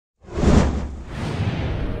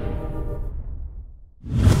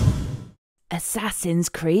Assassin's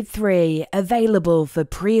Creed 3, available for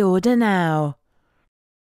pre-order now.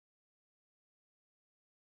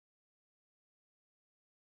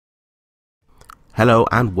 Hello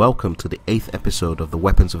and welcome to the 8th episode of the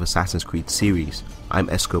Weapons of Assassin's Creed series. I'm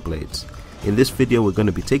Esco-Blades. In this video we're going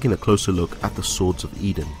to be taking a closer look at the Swords of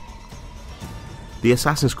Eden. The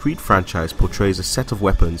Assassin's Creed franchise portrays a set of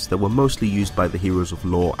weapons that were mostly used by the heroes of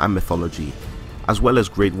lore and mythology, as well as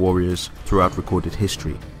great warriors throughout recorded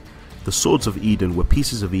history. The Swords of Eden were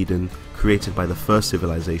pieces of Eden created by the first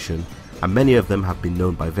civilization, and many of them have been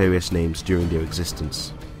known by various names during their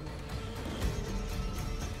existence.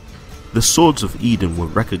 The Swords of Eden were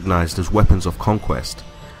recognized as weapons of conquest,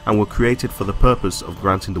 and were created for the purpose of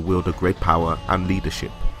granting the wielder great power and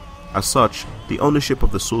leadership. As such, the ownership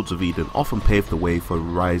of the Swords of Eden often paved the way for a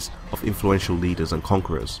rise of influential leaders and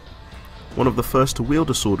conquerors. One of the first to wield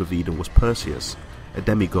the Sword of Eden was Perseus, a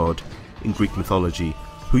demigod in Greek mythology,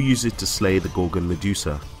 who used it to slay the Gorgon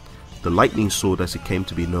Medusa. The lightning sword, as it came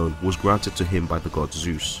to be known, was granted to him by the god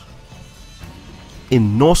Zeus.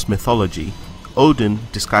 In Norse mythology, Odin,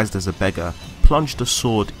 disguised as a beggar, plunged a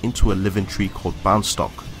sword into a living tree called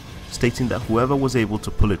Boundstock, stating that whoever was able to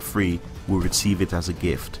pull it free would receive it as a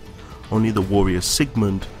gift. Only the warrior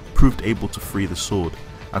Sigmund proved able to free the sword,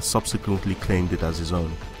 and subsequently claimed it as his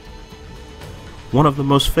own. One of the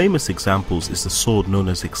most famous examples is the sword known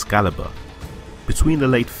as Excalibur. Between the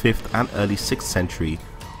late 5th and early 6th century,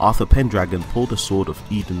 Arthur Pendragon pulled a Sword of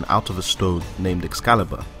Eden out of a stone named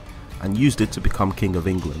Excalibur, and used it to become King of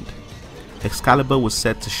England. Excalibur was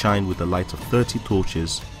said to shine with the light of 30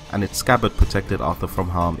 torches, and its scabbard protected Arthur from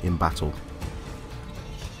harm in battle.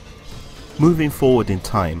 Moving forward in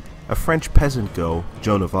time, a French peasant girl,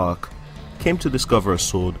 Joan of Arc, came to discover a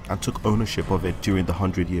sword and took ownership of it during the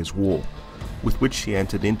 100 Years' War, with which she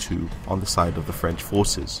entered into on the side of the French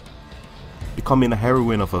forces. Becoming a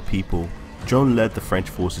heroine of her people, Joan led the French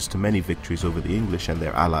forces to many victories over the English and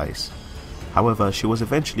their allies. However, she was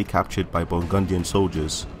eventually captured by Burgundian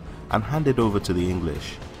soldiers and handed over to the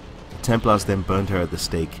English. The Templars then burned her at the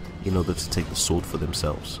stake in order to take the sword for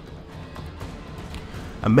themselves.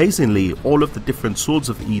 Amazingly, all of the different Swords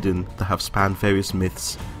of Eden that have spanned various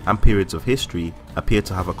myths and periods of history appear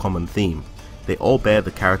to have a common theme. They all bear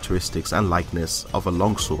the characteristics and likeness of a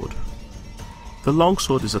longsword. The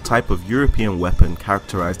longsword is a type of European weapon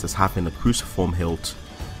characterized as having a cruciform hilt,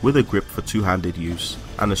 with a grip for two-handed use,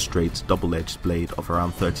 and a straight double-edged blade of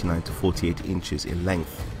around 39 to 48 inches in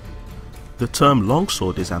length. The term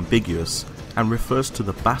longsword is ambiguous and refers to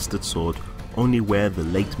the bastard sword only where the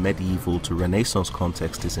late medieval to Renaissance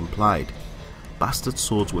context is implied. Bastard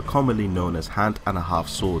swords were commonly known as hand-and-a-half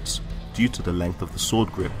swords due to the length of the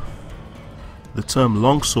sword grip. The term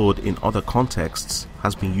longsword in other contexts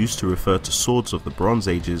has been used to refer to swords of the Bronze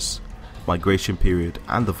Ages, Migration period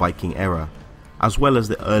and the Viking era, as well as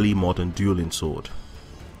the early modern dueling sword.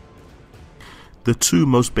 The two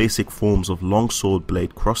most basic forms of longsword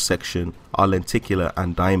blade cross-section are lenticular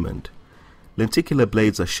and diamond. Lenticular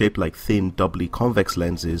blades are shaped like thin, doubly convex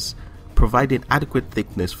lenses, providing adequate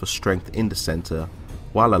thickness for strength in the center,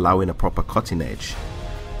 while allowing a proper cutting edge.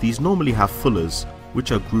 These normally have fullers,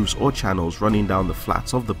 which are grooves or channels running down the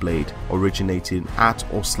flats of the blade, originating at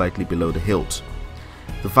or slightly below the hilt.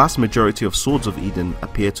 The vast majority of Swords of Eden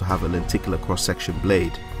appear to have a lenticular cross-section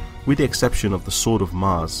blade, with the exception of the Sword of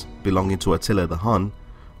Mars, belonging to Attila the Hun,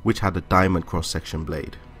 which had a diamond cross-section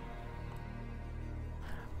blade.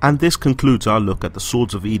 And this concludes our look at the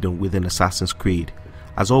Swords of Eden within Assassin's Creed.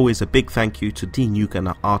 As always, a big thank you to Deenuke and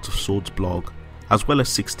our Art of Swords blog, as well as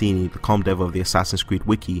 16, the ComDev of the Assassin's Creed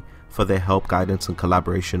Wiki, for their help, guidance and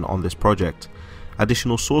collaboration on this project.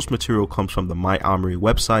 Additional source material comes from the My Armory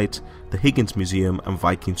website, the Higgins Museum and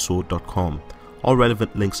VikingSword.com. All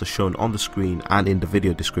relevant links are shown on the screen and in the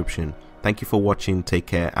video description. Thank you for watching, take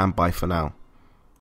care and bye for now.